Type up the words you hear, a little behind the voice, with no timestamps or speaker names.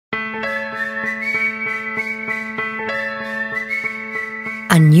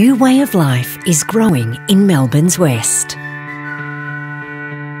A new way of life is growing in Melbourne's west.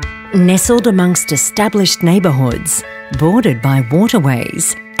 Nestled amongst established neighbourhoods, bordered by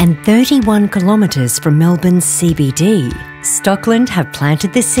waterways, and 31 kilometres from Melbourne's CBD, Stockland have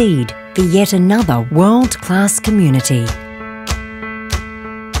planted the seed for yet another world-class community.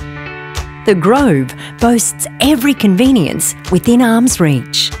 The Grove boasts every convenience within arm's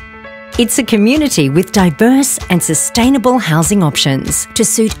reach. It's a community with diverse and sustainable housing options to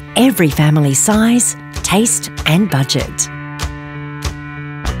suit every family size, taste and budget.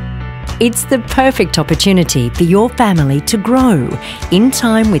 It's the perfect opportunity for your family to grow in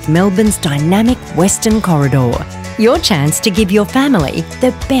time with Melbourne's dynamic Western Corridor. Your chance to give your family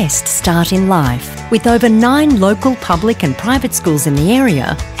the best start in life with over 9 local public and private schools in the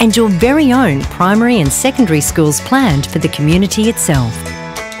area and your very own primary and secondary schools planned for the community itself.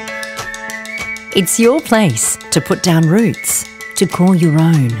 It's your place to put down roots, to call your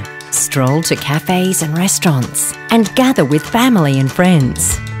own, stroll to cafes and restaurants, and gather with family and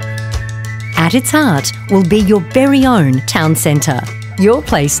friends. At its heart will be your very own town centre, your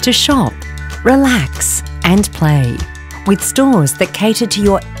place to shop, relax and play. With stores that cater to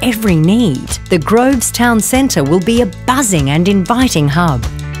your every need, the Grove's town centre will be a buzzing and inviting hub.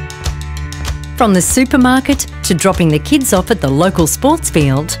 From the supermarket to dropping the kids off at the local sports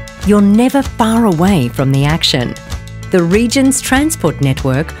field, you're never far away from the action. The region's transport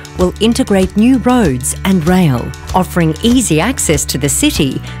network will integrate new roads and rail, offering easy access to the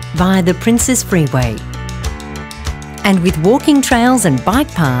city via the Princes Freeway. And with walking trails and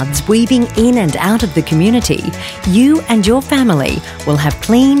bike paths weaving in and out of the community, you and your family will have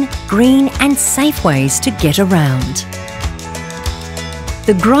clean, green and safe ways to get around.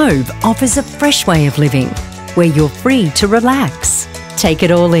 The Grove offers a fresh way of living, where you're free to relax, take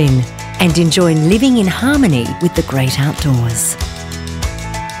it all in, and enjoy living in harmony with the great outdoors.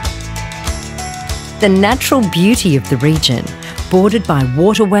 The natural beauty of the region, bordered by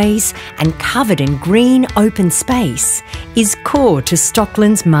waterways and covered in green open space, is core to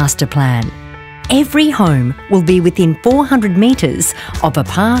Stockland's master plan. Every home will be within 400 metres of a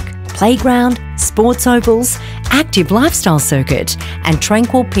park, playground, sports ovals, active lifestyle circuit and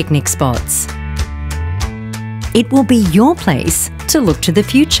tranquil picnic spots. It will be your place to look to the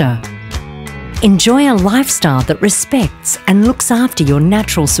future. Enjoy a lifestyle that respects and looks after your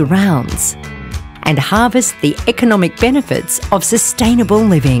natural surrounds, and harvest the economic benefits of sustainable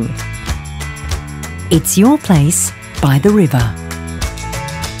living. It's your place by the river.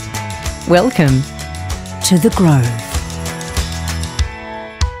 Welcome to The Grove.